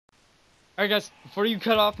Alright guys, before you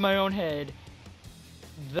cut off my own head,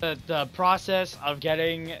 the process of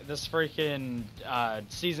getting this freaking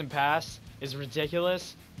season pass is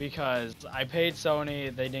ridiculous because I paid Sony,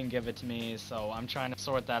 they didn't give it to me, so I'm trying to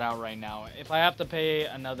sort that out right now. If I have to pay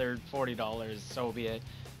another $40, so be it.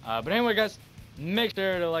 But anyway guys, make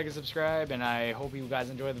sure to like and subscribe, and I hope you guys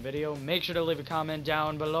enjoyed the video. Make sure to leave a comment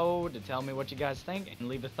down below to tell me what you guys think, and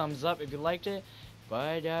leave a thumbs up if you liked it.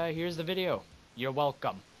 But here's the video. You're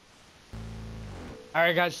welcome.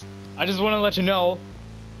 Alright guys, I just want to let you know,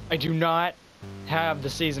 I do not have the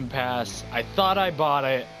season pass. I thought I bought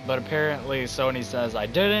it, but apparently Sony says I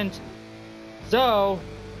didn't. So,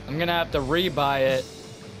 I'm gonna have to rebuy it.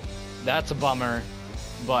 That's a bummer.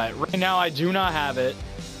 But right now I do not have it,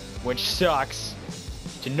 which sucks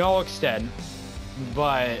to no extent.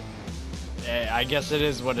 But I guess it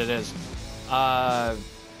is what it is. But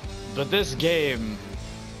this game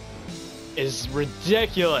is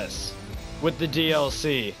ridiculous with the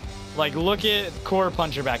DLC. Like, look at Core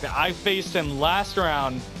Puncher back there. I faced him last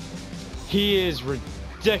round. He is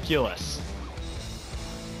ridiculous.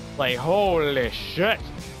 Like, holy shit.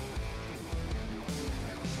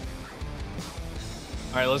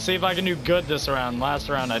 Alright, let's see if I can do good this round. Last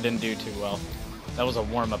round I didn't do too well. That was a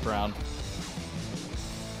warm-up round.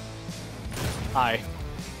 Hi.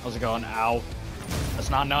 How's it going? Ow. That's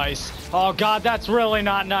not nice. Oh god, that's really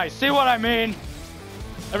not nice. See what I mean?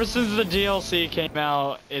 Ever since the DLC came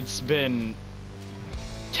out, it's been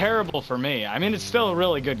terrible for me. I mean, it's still a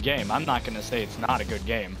really good game. I'm not gonna say it's not a good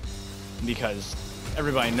game, because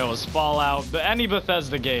everybody knows Fallout, but any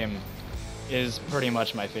Bethesda game is pretty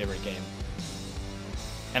much my favorite game.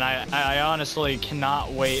 And I honestly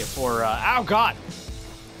cannot wait for, oh god!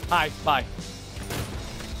 Hi, bye.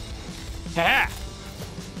 Ha!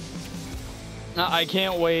 I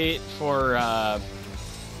can't wait for,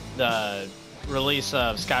 the release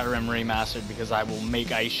of Skyrim Remastered, because I will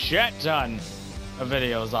make a shit ton of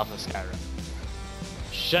videos off of Skyrim.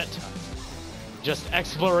 Shit ton. Just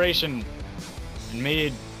exploration and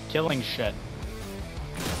me killing shit.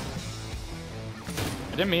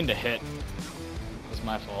 I didn't mean to hit. It was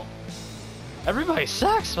my fault. Everybody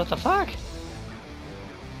sucks, what the fuck?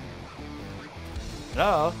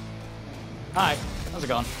 Hello? Hi, how's it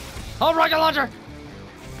going? Oh, rocket launcher!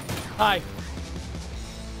 Hi.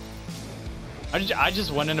 I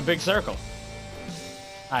just went in a big circle.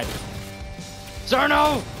 Hi.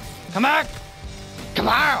 Cerno! Come back! Come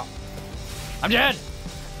on! I'm dead!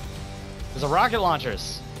 There's a rocket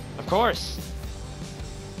launchers. Of course.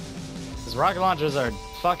 These rocket launchers are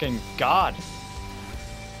fucking god.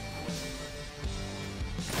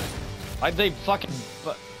 Why'd they fucking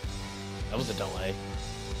that was a delay.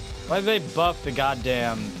 Why'd they buff the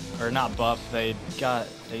goddamn, or not buff, they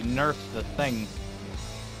nerfed the thing.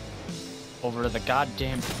 Over the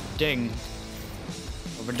goddamn ding.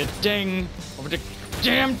 Over the ding. Over the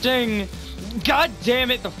damn ding. God damn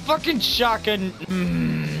it, the fucking shotgun.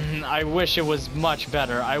 I wish it was much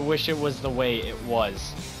better. I wish it was the way it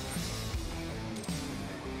was.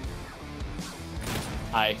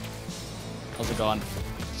 Hi. How's it going?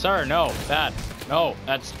 Sir, no. Bad. No,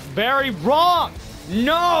 that's very wrong.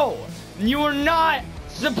 No! You are not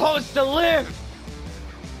supposed to live.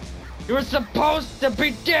 You were supposed to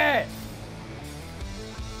be dead.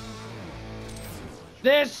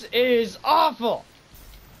 This is awful!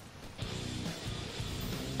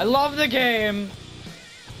 I love the game.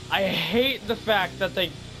 I hate the fact that they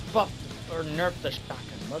buffed or nerfed the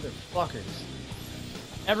shotgun, motherfuckers.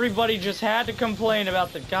 Everybody just had to complain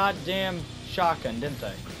about the goddamn shotgun, didn't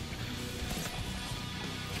they?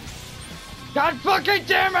 God fucking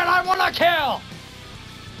damn it, I wanna kill!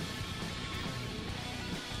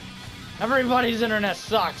 Everybody's internet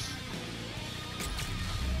sucks.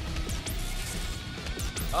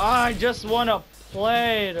 I just want to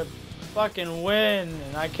play to fucking win,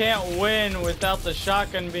 and I can't win without the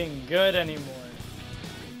shotgun being good anymore.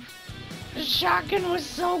 The shotgun was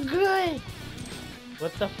so good!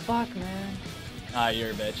 What the fuck, man? Ah,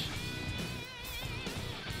 you're a bitch.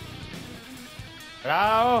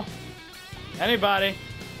 Hello? Anybody?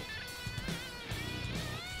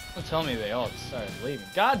 Don't tell me they all started leaving.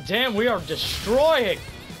 God damn, we are destroying!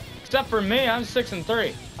 Except for me, I'm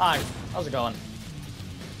 6-3. Hi, how's it going?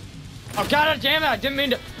 Oh god damn it, I didn't mean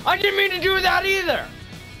to do that either!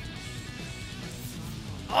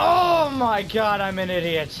 Oh my god, I'm an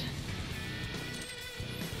idiot.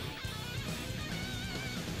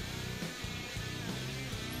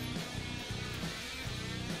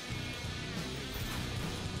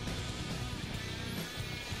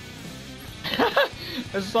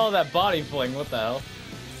 I saw that body fling, what the hell?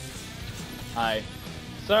 Hi.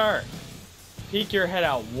 Sir! peek your head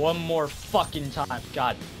out one more fucking time.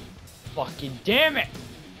 God fucking damn it!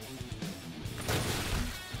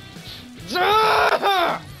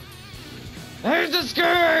 I hate this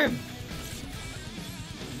game!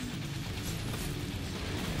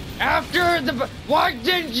 After the... Why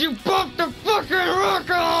didn't you buff the fucking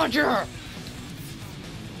rocket launcher?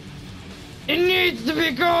 It needs to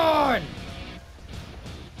be gone!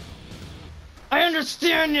 I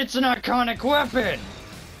understand it's an iconic weapon,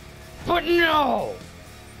 but no!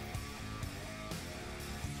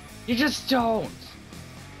 You just don't.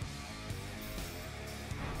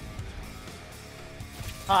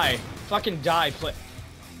 Hi, fucking die, please.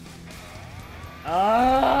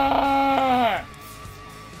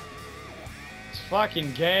 This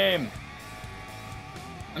fucking game.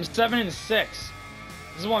 I'm 7-6. This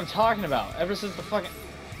is what I'm talking about. Ever since the fucking...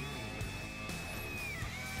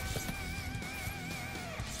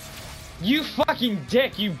 You fucking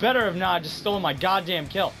dick! You better have not just stolen my goddamn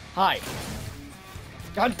kill. Hi.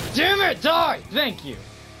 God damn it! Die! Thank you.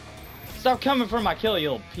 Stop coming for my kill,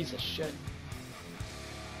 you little piece of shit.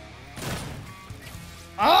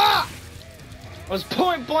 Ah! I was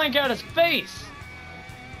point blank at his face.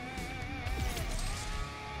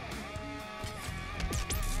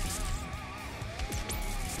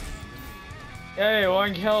 Hey,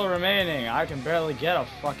 1 kill remaining. I can barely get a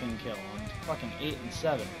fucking kill. I'm fucking 8 and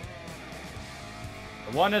 7.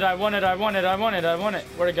 I want it, I want it, I want it, I want it, I want it.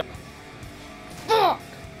 Where'd it go? Fuck!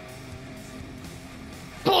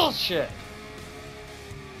 Bullshit!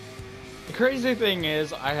 The crazy thing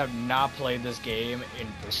is, I have not played this game in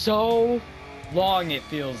so long, it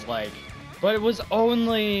feels like. But it was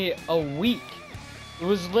only a week. It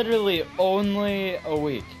was literally only a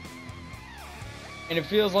week. And it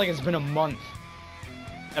feels like it's been a month.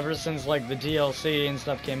 Ever since, like, the DLC and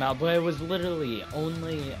stuff came out. But it was literally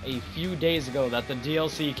only a few days ago that the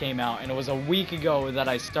DLC came out. And it was a week ago that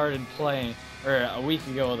I started playing. Or a week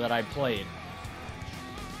ago that I played.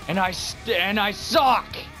 And I suck!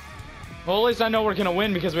 Well, at least I know we're gonna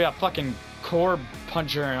win because we have fucking Core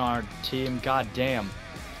Puncher in our team. God damn.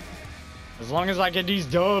 As long as I get these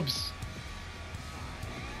dubs.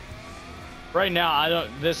 Right now,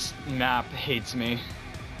 this map hates me.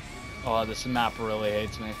 Oh, this map really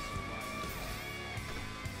hates me.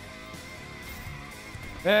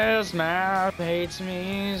 This map hates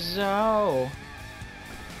me so.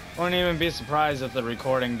 Wouldn't even be surprised if the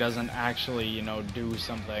recording doesn't actually, you know, do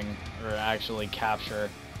something or actually capture.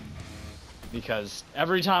 Because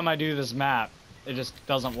every time I do this map, it just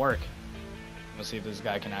doesn't work. Let's see if this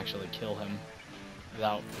guy can actually kill him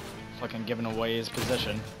without fucking giving away his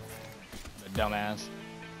position. The dumbass.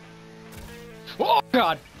 Oh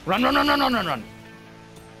god! Run, run, run, run, run, run, run!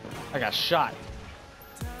 I got shot.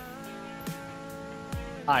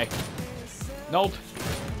 Hi. Nope.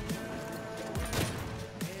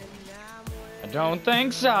 I don't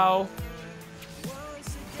think so.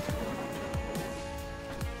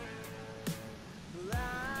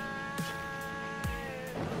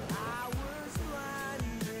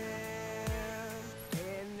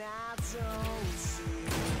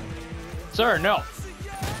 Sir, no.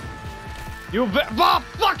 You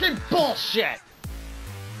fucking bullshit!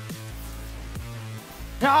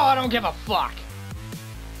 No, I don't give a fuck.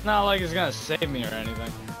 Not like it's gonna save me or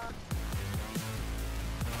anything.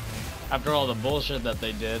 After all the bullshit that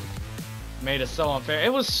they did. Made it so unfair.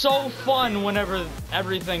 It was so fun whenever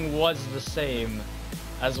everything was the same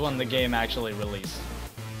as when the game actually released.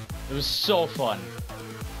 It was so fun.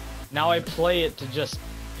 Now I play it to just,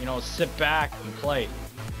 you know, sit back and play.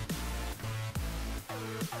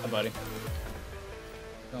 Hi, buddy.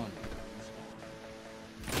 Going.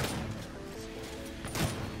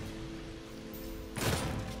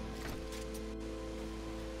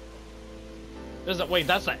 Wait,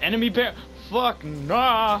 that's the enemy bear? Fuck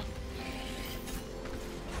nah.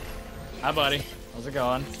 Hi, buddy. How's it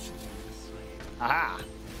going? Aha.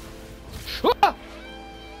 Ah!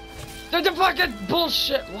 That's the fucking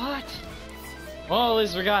bullshit. What? Well, at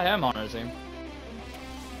least we got him on our team.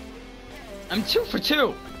 I'm 2 for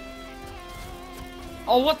 2.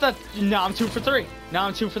 Oh, what the? Now I'm 2 for 3. Now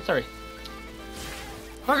I'm 2 for 3.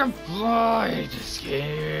 Fucking I hate this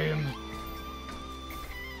game.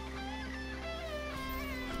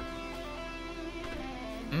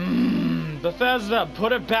 Bethesda,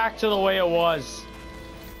 put it back to the way it was.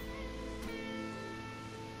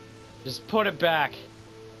 Just put it back.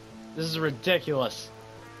 This is ridiculous.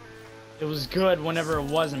 It was good whenever it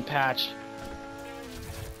wasn't patched.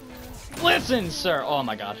 Listen, sir. Oh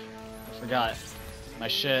my god. I forgot. My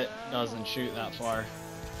shit doesn't shoot that far.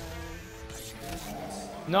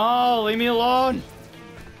 No, leave me alone.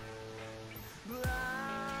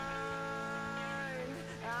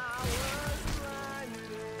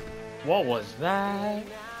 What was that?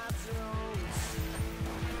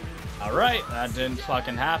 Alright, that didn't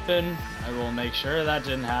fucking happen. I will make sure that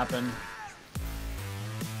didn't happen.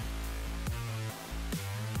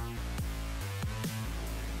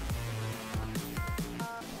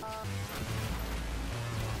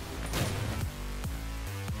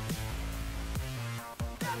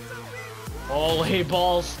 Holy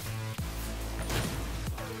balls.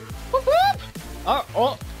 Whoop, whoop.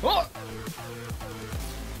 Oh.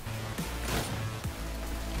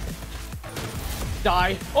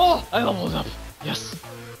 Die. Oh, I leveled up. Yes,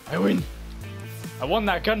 I win. I won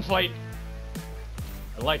that gunfight.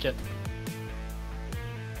 I like it.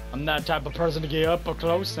 I'm that type of person to get up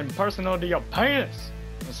close and personal to your penis.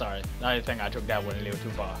 I'm sorry, I think I took that one a little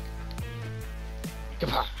too far.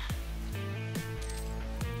 Goodbye.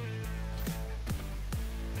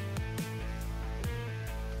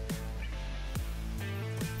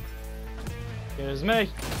 Here's me.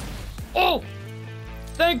 Oh!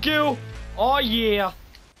 Thank you! Oh yeah!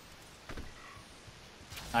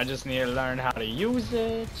 I just need to learn how to use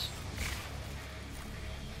it.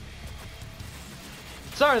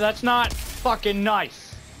 Sorry, that's not fucking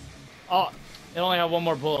nice. Oh, it only had one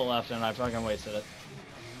more bullet left and I fucking wasted it.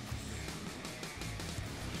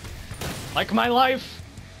 Like my life!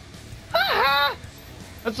 Haha!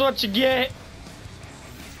 That's what you get!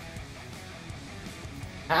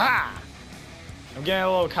 Haha! I'm getting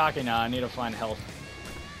a little cocky now, I need to find health.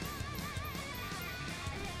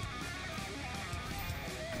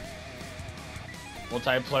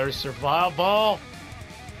 Multiplayer survival!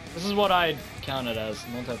 This is what I count it as,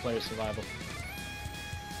 multiplayer survival.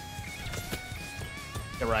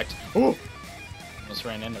 Get wrecked. Ooh! Almost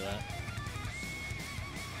ran into that.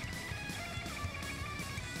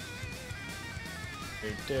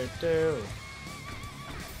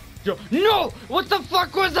 Yo, no! What the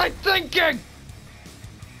fuck was I thinking?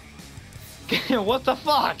 What the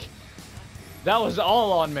fuck? That was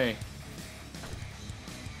all on me.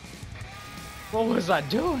 What was I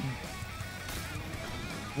doing?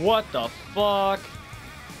 What the fuck?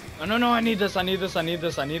 Oh, no, I need this, I need this, I need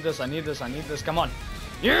this, I need this, I need this, I need this, come on.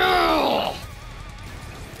 Yeah!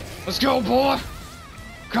 Let's go, boy!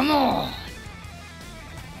 Come on!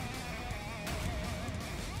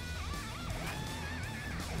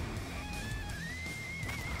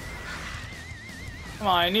 Come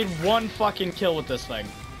on, I need one fucking kill with this thing.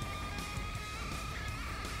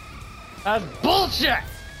 That's bullshit!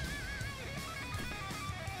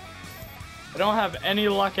 I don't have any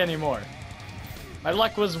luck anymore. My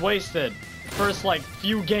luck was wasted. The first, like,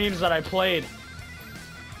 few games that I played.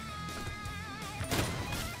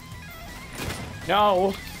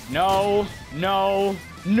 No.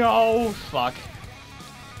 Fuck.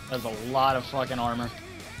 That's a lot of fucking armor.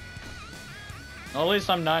 Well, at least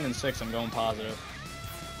I'm 9 and 6. I'm going positive.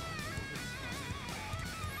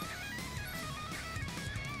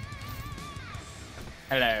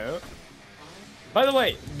 Hello. By the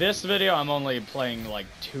way, this video I'm only playing like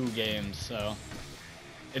 2 games, so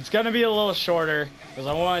it's gonna be a little shorter because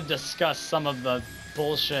I want to discuss some of the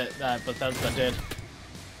bullshit that Bethesda did.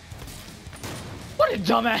 What a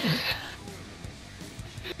dumbass!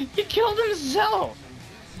 He killed himself.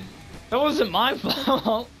 That wasn't my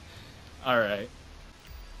fault. All right,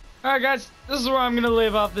 guys. This is where I'm gonna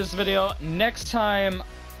leave off this video. Next time,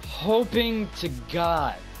 hoping to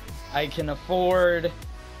God I can afford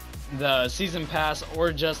the season pass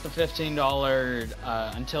or just the $15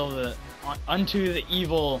 Unto the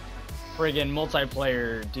Evil friggin'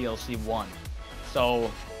 multiplayer DLC 1. So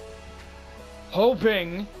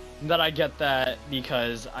hoping that I get that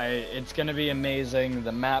because it's gonna be amazing.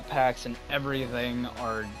 The map packs and everything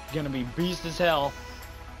are gonna be beast as hell.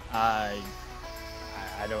 I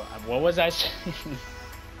don't, what was I saying?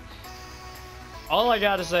 All I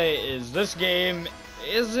gotta say is this game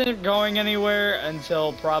isn't going anywhere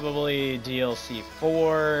until probably DLC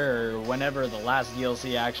 4 or whenever the last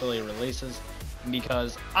DLC actually releases,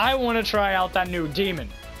 because I want to try out that new demon.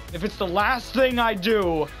 If it's the last thing I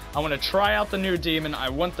do, I want to try out the new demon. I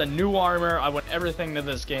want the new armor. I want everything to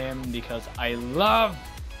this game because I love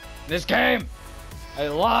this game. I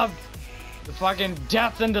love the fucking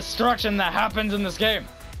death and destruction that happens in this game.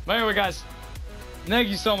 But anyway, guys, thank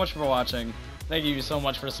you so much for watching. Thank you so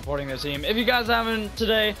much for supporting the team. If you guys haven't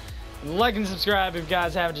today, like and subscribe if you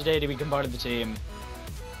guys haven't today to become part of the team.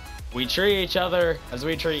 We treat each other as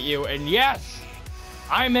we treat you. And yes,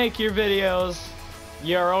 I make your videos.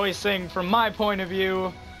 You're always saying from my point of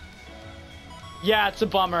view. Yeah, it's a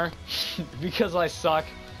bummer because I suck.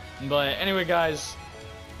 But anyway, guys,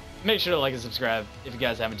 make sure to like and subscribe if you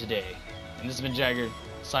guys haven't today. And this has been Jagger,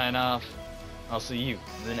 signing off. I'll see you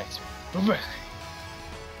in the next one. Bye-bye.